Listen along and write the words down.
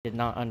did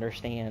not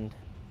understand.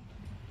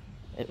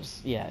 It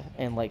was, yeah,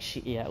 and like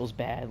it was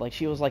bad. Like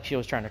she was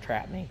trying to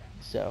trap me.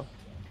 So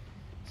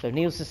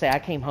needless to say, I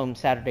came home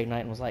Saturday night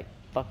and was like,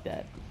 fuck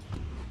that.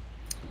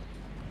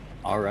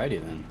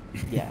 Alrighty then.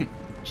 Yeah,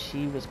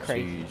 she was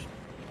crazy.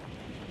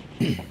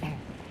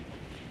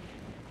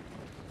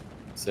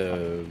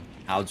 So,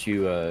 how'd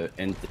you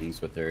end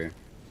things with her?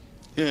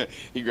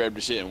 He grabbed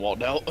the shit and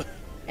walked out.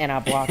 And I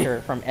blocked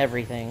her from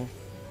everything.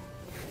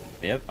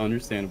 Yep,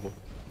 understandable.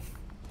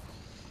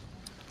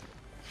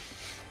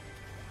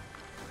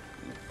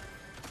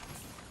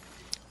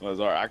 Was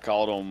alright. I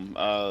called him.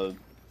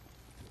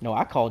 No,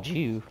 I called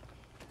you.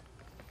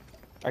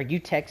 Or you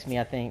text me,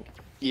 I think.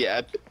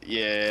 Yeah,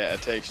 I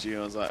texted you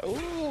and I was like,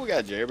 "Ooh, we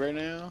got Jailbreak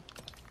now."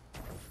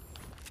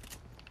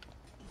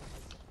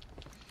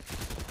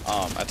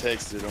 I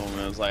texted him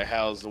and I was like,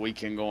 "How's the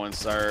weekend going,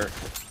 sir?"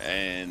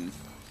 And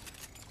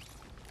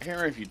I can't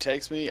remember if you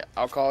text me.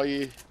 I'll call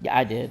you. Yeah,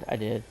 I did.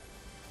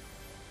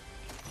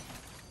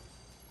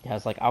 Yeah, I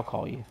was like, I'll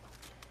call you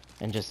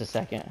in just a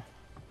second.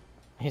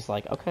 He's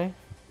like, okay.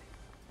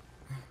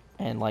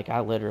 And like, I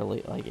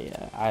literally, like,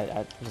 yeah,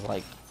 I was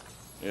like,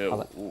 Yeah.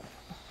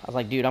 I was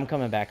like, dude, I'm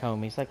coming back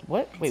home. He's like,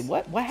 what? Wait,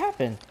 what? What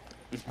happened?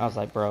 I was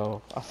like,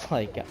 bro, I was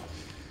like,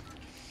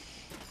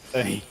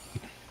 Hey.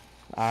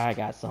 I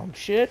got some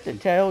shit to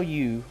tell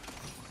you.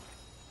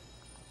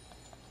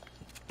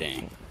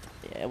 Dang.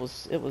 Yeah, it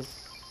was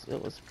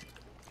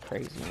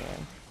crazy,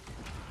 man.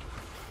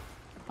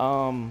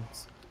 I'm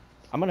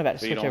gonna about to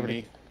switch over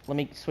to, let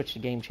me switch to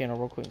game channel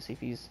real quick and see if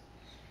he's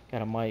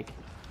got a mic.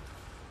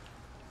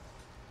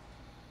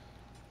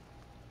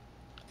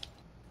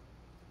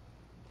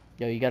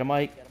 Yo, you got a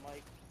mic?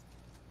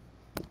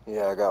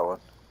 Yeah, I got one.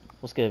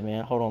 What's good,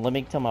 man? Hold on, let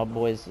me tell my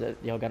boys that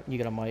you got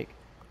a mic.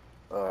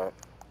 Alright.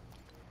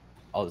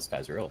 Oh, this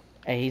guy's real.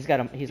 Hey, he's got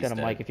a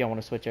mic if y'all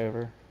want to switch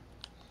over.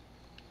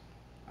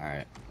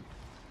 Alright.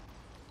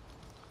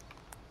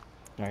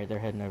 Alright, they're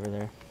heading over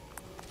there.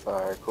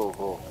 Alright,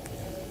 cool.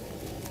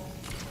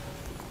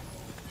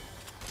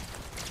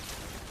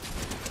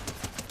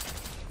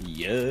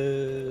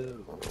 Yo.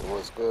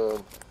 What's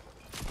good?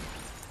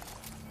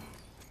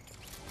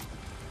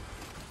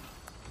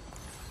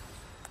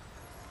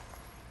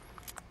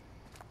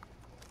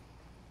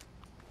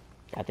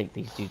 I think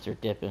these dudes are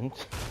dipping.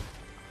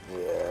 Yeah,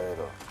 I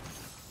know.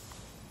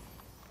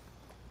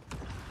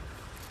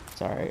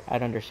 It's alright.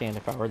 I'd understand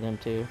if I were them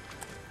too.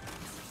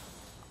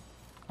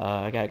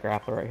 I got a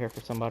grappler right here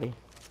for somebody.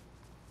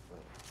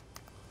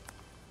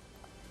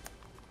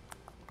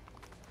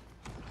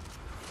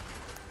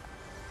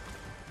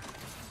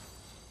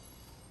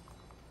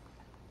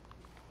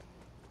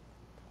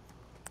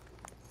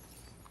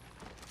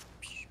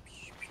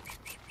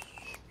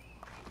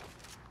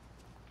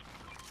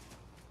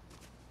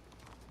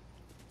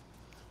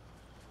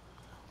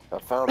 I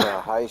found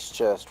a heist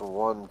chest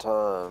one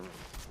time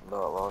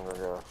not long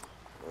ago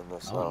in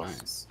this house.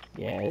 Nice.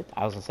 Yeah,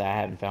 I was gonna say I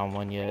haven't found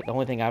one yet. The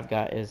only thing I've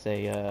got is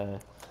a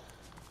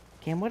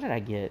Cam, what did I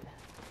get?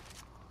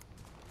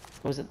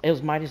 It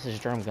was Midas's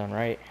drum gun,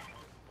 right?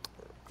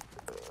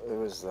 It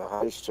was the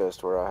heist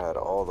chest where I had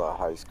all the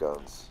heist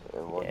guns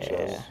in one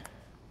chest.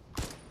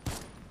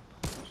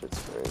 Shit's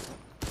great.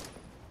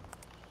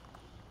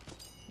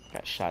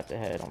 Got shot to the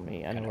head on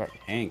me. I know got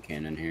a hand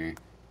cannon here.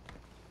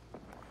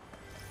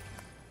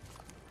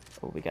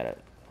 Oh, we got it.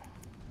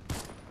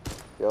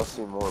 Y'all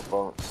see more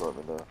bunks, let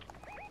me know.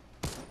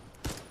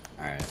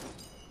 Alright.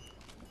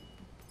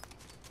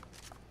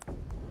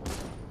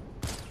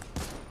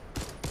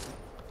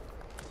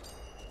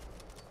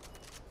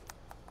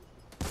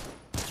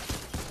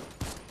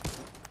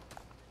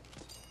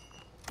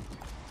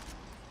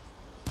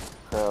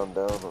 Crown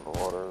down in the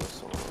water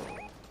this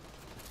one.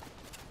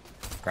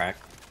 Crack.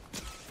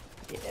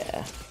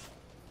 Yeah.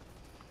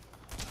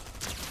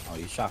 Oh,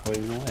 you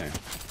shockwaving away.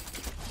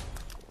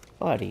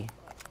 Buddy.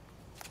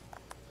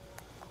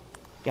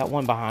 Got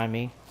one behind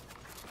me.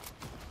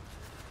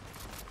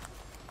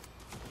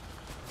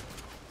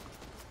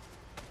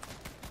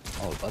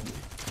 Oh, above me.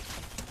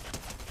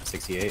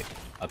 68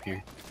 up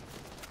here.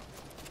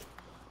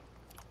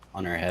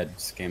 On our head,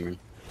 Cameron.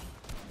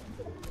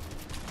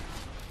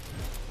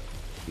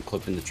 I'm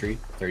clipping the tree.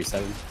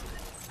 37.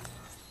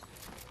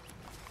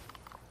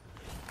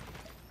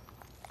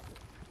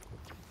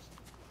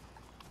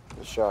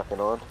 The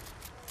shocking on.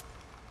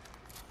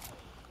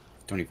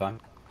 25.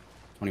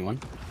 21.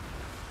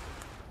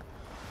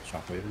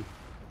 Shockwaving.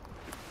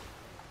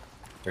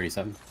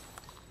 37.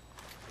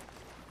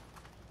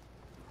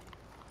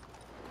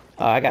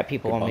 I got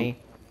people on me.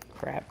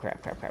 Crap.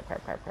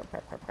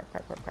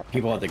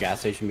 People at the gas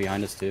station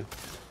behind us too.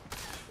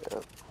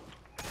 Yep.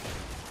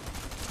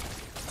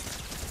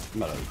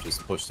 I'm about to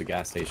just push the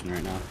gas station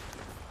right now.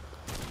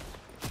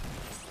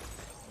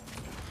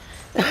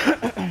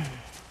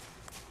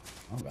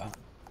 Oh god.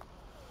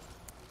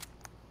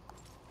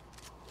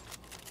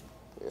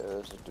 Yeah,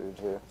 there's a dude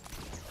here.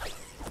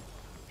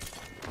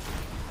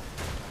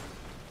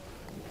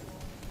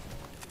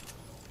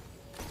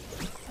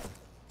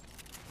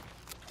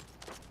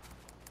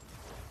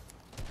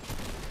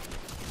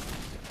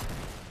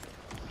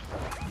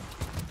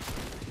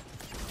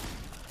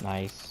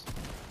 Nice.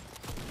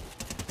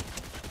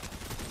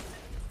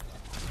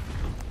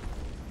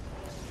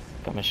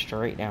 Coming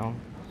straight down.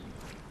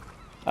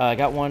 I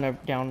got one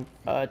down.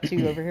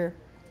 Two over here.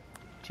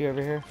 Two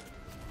over here.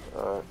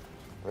 Alright.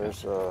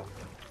 There's Oh,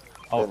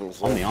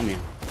 Benny's on me, there. on me.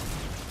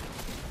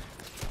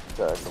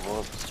 Attack him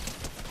once.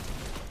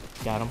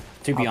 Got him.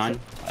 Two behind.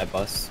 I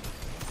bust.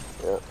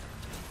 Yep.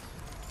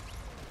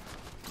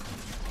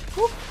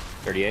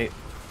 38.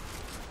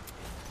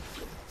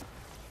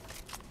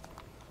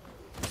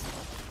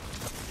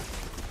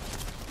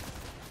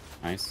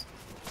 Nice.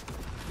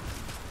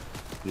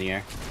 In the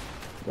air.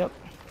 Yep.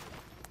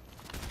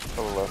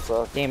 On the left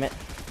side. Damn it.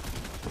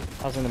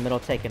 I was in the middle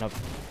taking a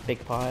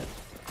big pot.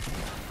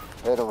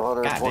 Hit him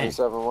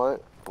 127 white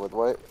with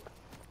white.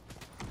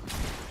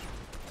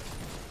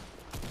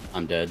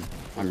 I'm dead.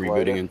 I'm He's rebooting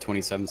lighter. in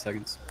 27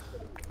 seconds.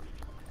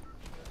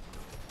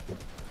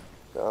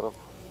 Got him.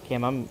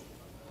 Cam, I'm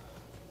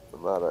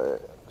out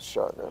of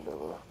shotgun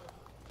ammo.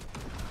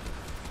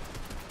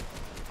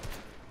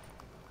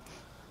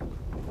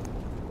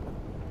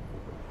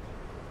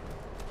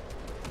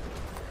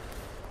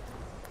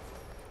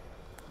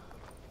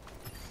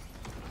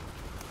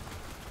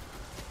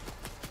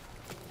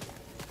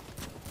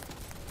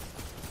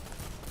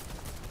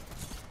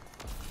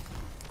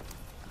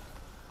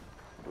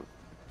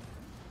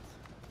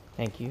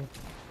 Thank you.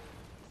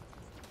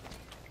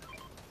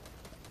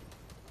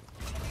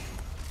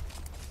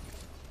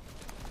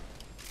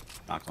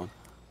 Knocked one.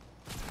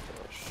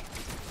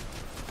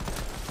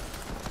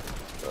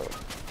 Oh.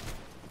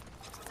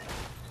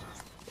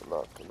 I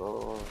knocked another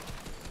one.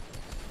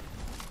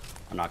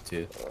 I knocked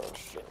two. Oh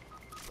shit.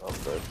 I'm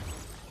dead.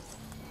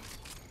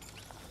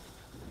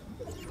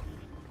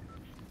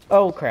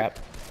 Oh crap.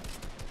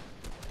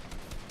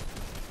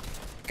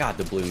 God,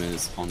 the bloom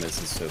is on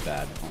this is so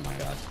bad. Oh my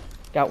god.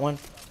 Got one.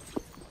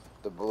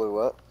 The blue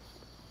what?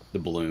 The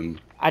bloom.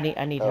 I need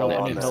Oh, help. I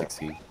on need the help.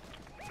 M16.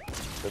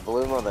 The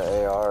bloom on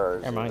the AR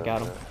is Never mind,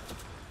 got him.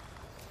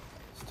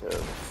 It's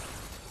terrible.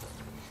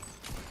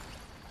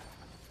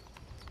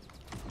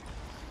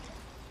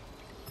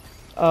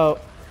 Oh.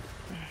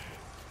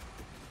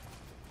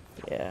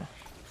 Yeah.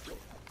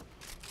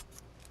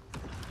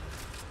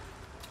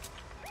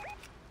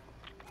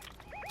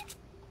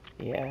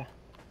 Yeah.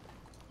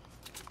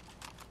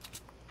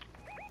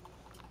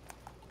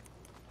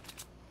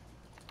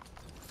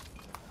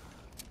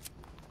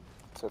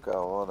 Took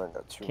out one, I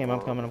got two Cam, more.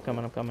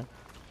 I'm coming.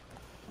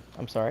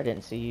 I'm sorry, I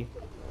didn't see you.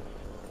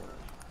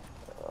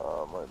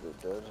 I might be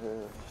dead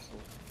here.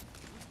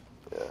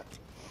 Yeah,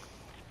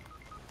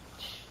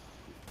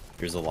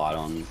 There's a lot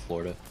on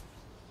Florida.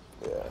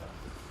 yeah.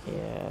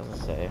 Yeah, I was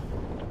gonna say.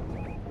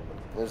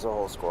 There's a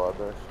whole squad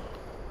there.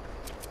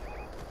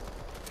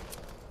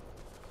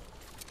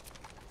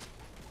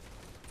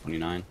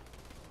 $29.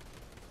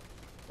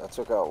 I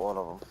took out one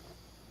of them.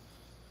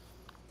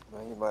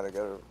 Man, you might have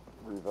got a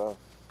revive.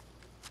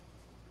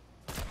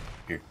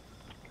 Here.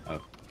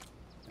 Oh.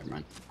 Never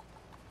mind.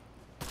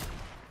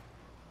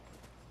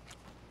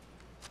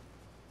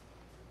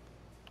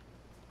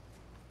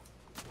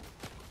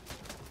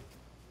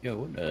 Yo,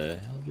 what the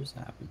hell just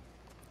happened?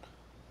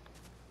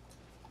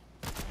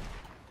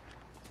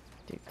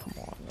 Dude, come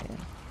on, man.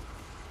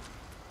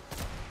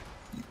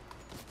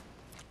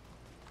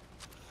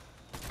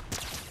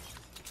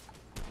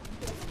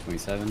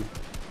 $27.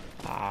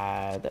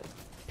 Ah, that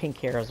pink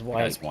hair is That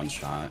white. guy's one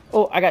shot.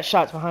 Oh, I got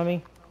shots behind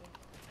me.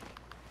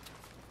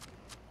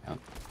 Yep.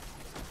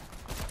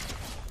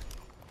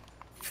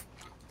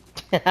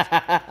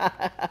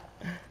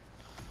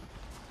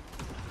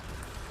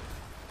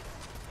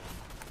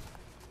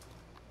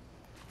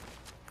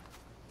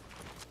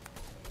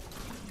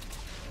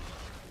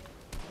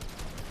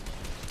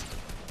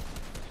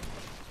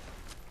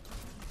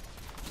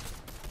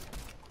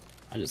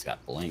 I just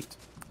got blinked.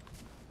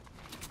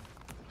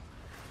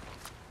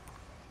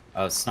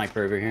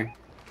 Sniper over here.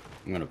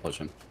 I'm gonna push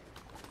him.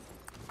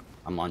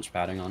 I'm launch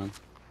padding on him.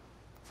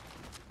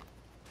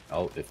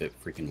 Oh, if it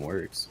freaking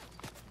works.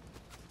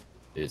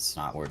 It's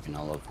not working.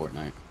 I love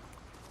Fortnite.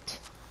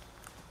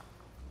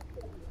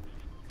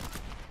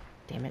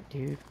 Damn it,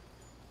 dude.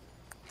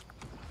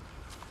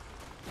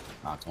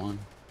 Knocked one.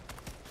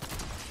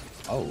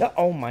 Oh, No,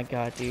 oh my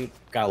god, dude.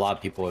 got a lot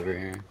of people over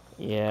here.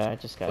 Yeah, I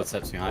just got.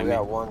 Footsteps behind We me.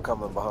 got one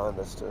coming behind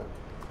us too.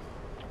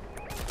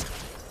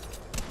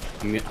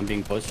 I'm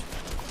being pushed.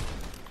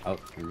 Oh,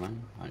 never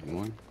mind. Not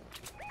anymore.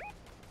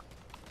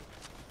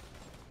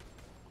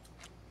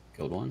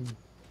 Killed one.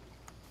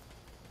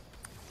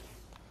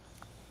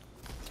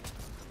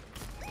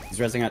 He's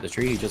rezzing at the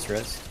tree. He just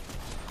rezzed.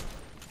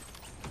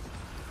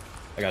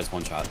 That guy's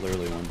one shot.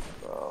 Literally one.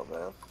 Oh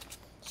man.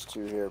 There's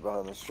two here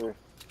behind this tree.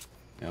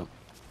 Yep.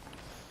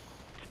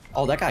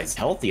 Oh, that guy's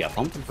healthy. I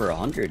pumped him for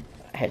 100.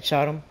 I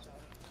headshot him.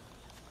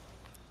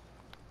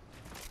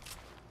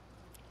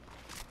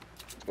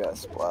 Got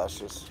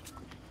splashes.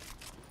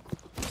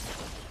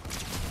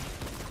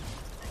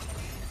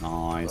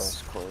 Nice.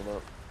 Nice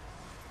cleanup.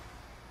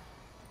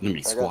 Enemy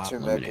I got squad two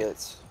med eliminated.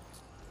 kits.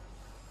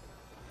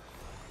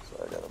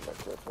 So I got a med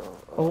kit now.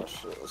 Oh. Oh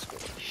shit, let's go.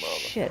 Mama.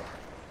 Shit.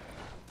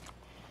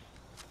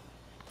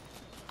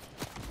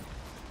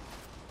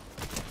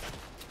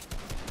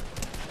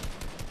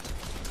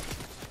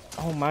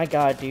 Oh my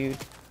god, dude.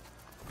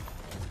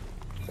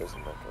 There's a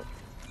medkit.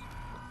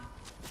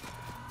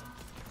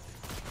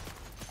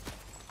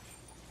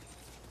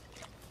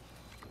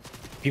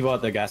 People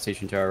at the gas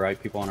station to our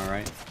right, people on our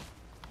right.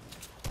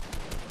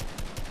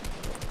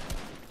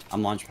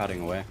 I'm launch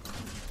padding away.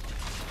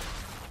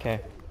 Okay.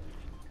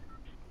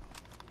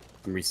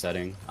 I'm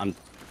resetting. I'm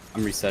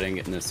resetting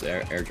in this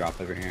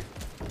airdrop over here.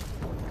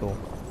 Cool.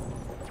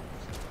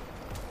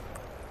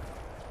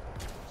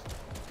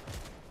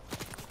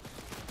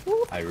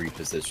 I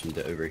repositioned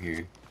it over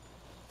here.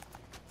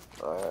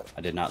 Alright,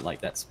 I did not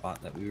like that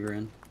spot that we were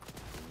in.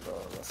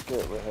 let's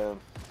get with him.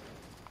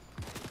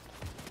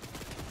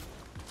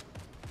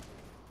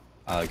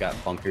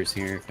 Got bunkers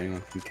here if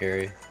anyone can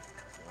carry.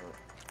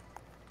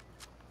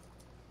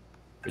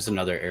 There's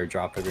another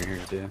airdrop over here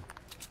too.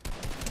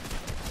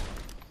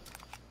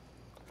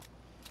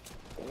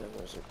 Yeah,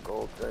 there's a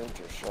gold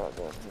ranger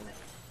shotgun here.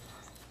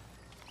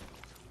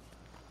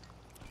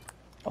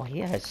 Oh, he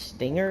has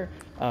Stinger.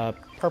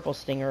 Purple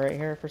Stinger right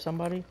here for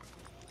somebody.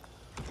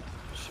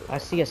 Shit, I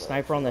see a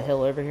sniper on the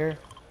hill over here.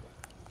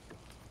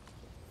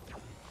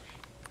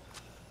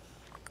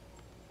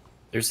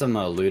 There's some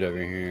loot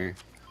over here.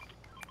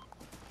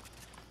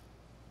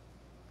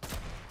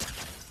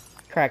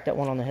 Cracked that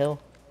one on the hill.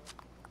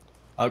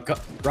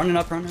 Running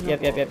up, running up.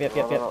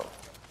 Yep.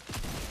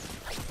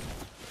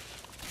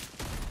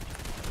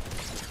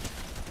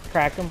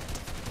 Cracked him.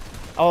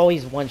 Oh,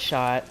 he's one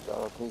shot.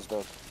 Oh, he's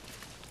done.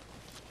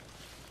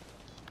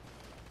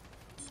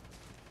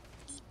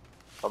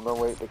 I'm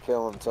gonna wait to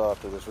kill him until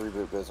after this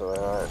reboot goes away.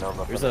 Alright, now I'm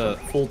not There's gonna a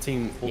full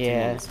team on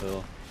Yeah. this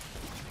hill.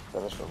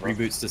 finish him.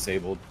 Reboot's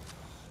disabled.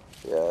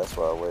 Yeah, that's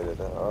why I waited.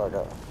 Oh, I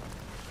got.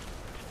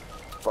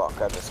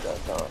 Fuck, I just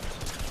got knocked.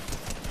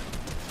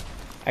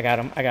 I got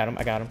him.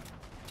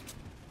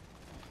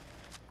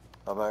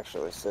 I'm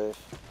actually safe.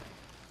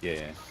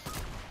 Yeah.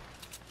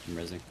 I'm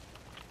resing.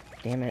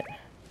 Damn it.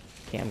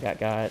 Cam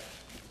got.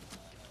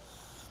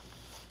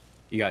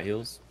 You got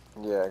heals?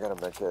 Yeah, I got a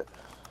medkit.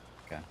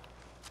 Okay.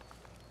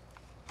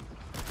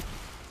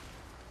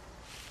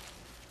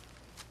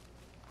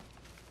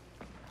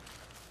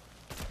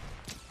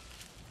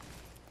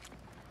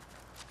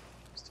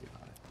 It's too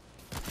high.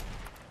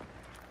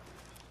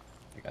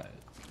 I got it.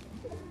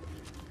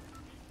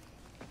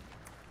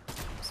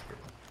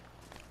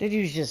 Did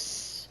you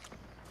just...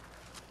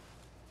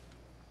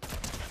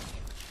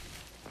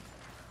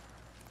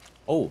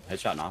 Oh,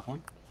 headshot knock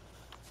one.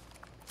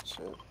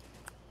 Shit.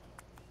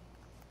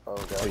 Oh,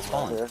 God, he's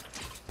falling. here.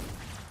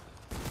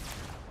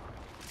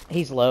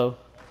 He's low.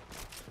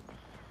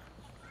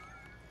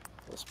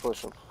 Let's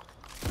push him.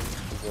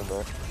 He's in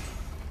there.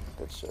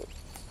 Good shit.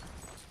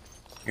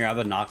 Here, I have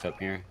a knock up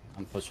here.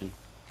 I'm pushing.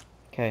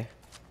 Okay.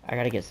 I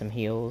gotta get some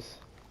heals.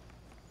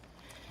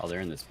 Oh,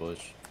 they're in this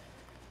bush.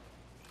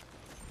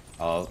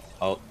 Oh.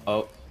 Come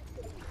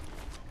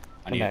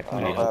back.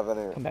 I don't have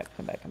any. Come back.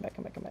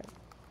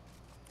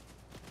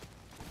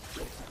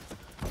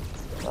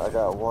 I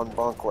got one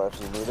bunk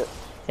left. You need it?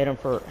 Hit him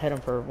for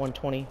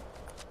 120.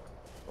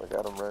 I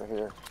got him right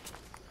here.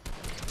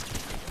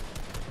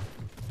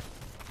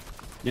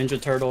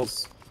 Ninja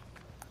Turtles.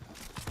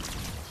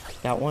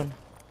 Got one.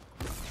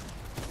 It's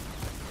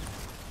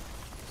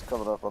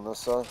coming up on this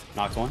side.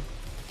 Knocked one.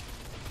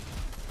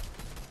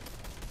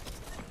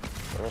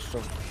 Finished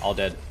him. All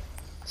dead.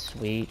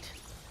 Sweet.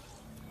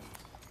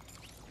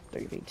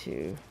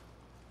 3v2.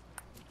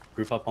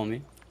 Group up on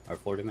me. Our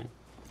Florida man.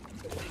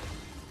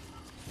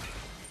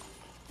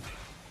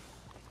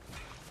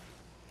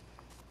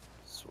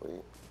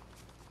 Sweet.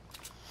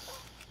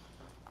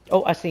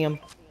 Oh, I see him.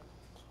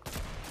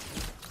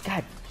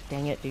 God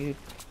dang it, dude.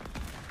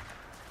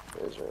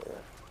 He's right here.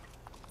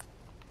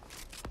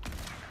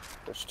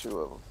 There's two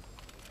of them.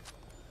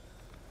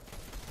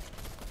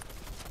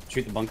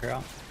 Shoot the bunker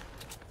out.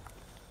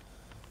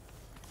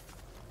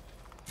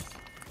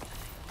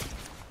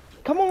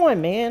 Come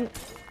on, man.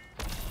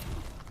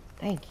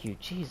 Thank you,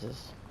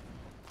 Jesus.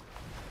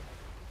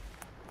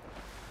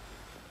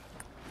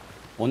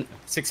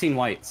 16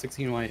 white.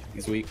 16 white.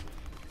 He's weak.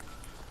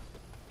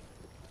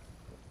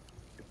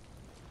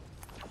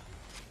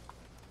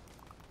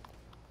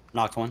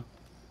 Knocked one.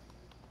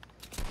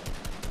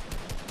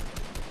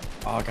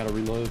 Oh, I gotta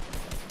reload.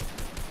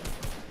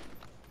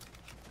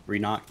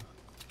 Re-knock.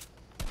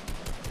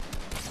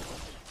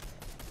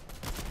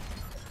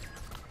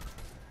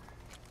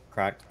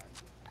 Cracked.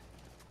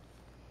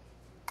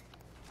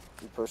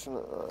 You pushing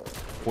it?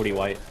 40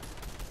 white.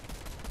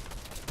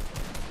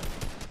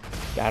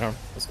 Got him.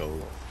 Let's go.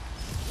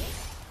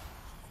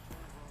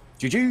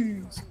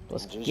 GG's.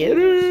 Let's GG's. get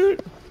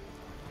it.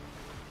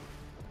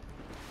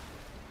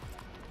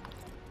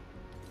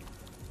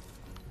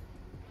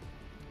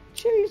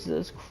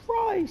 Jesus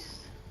Christ.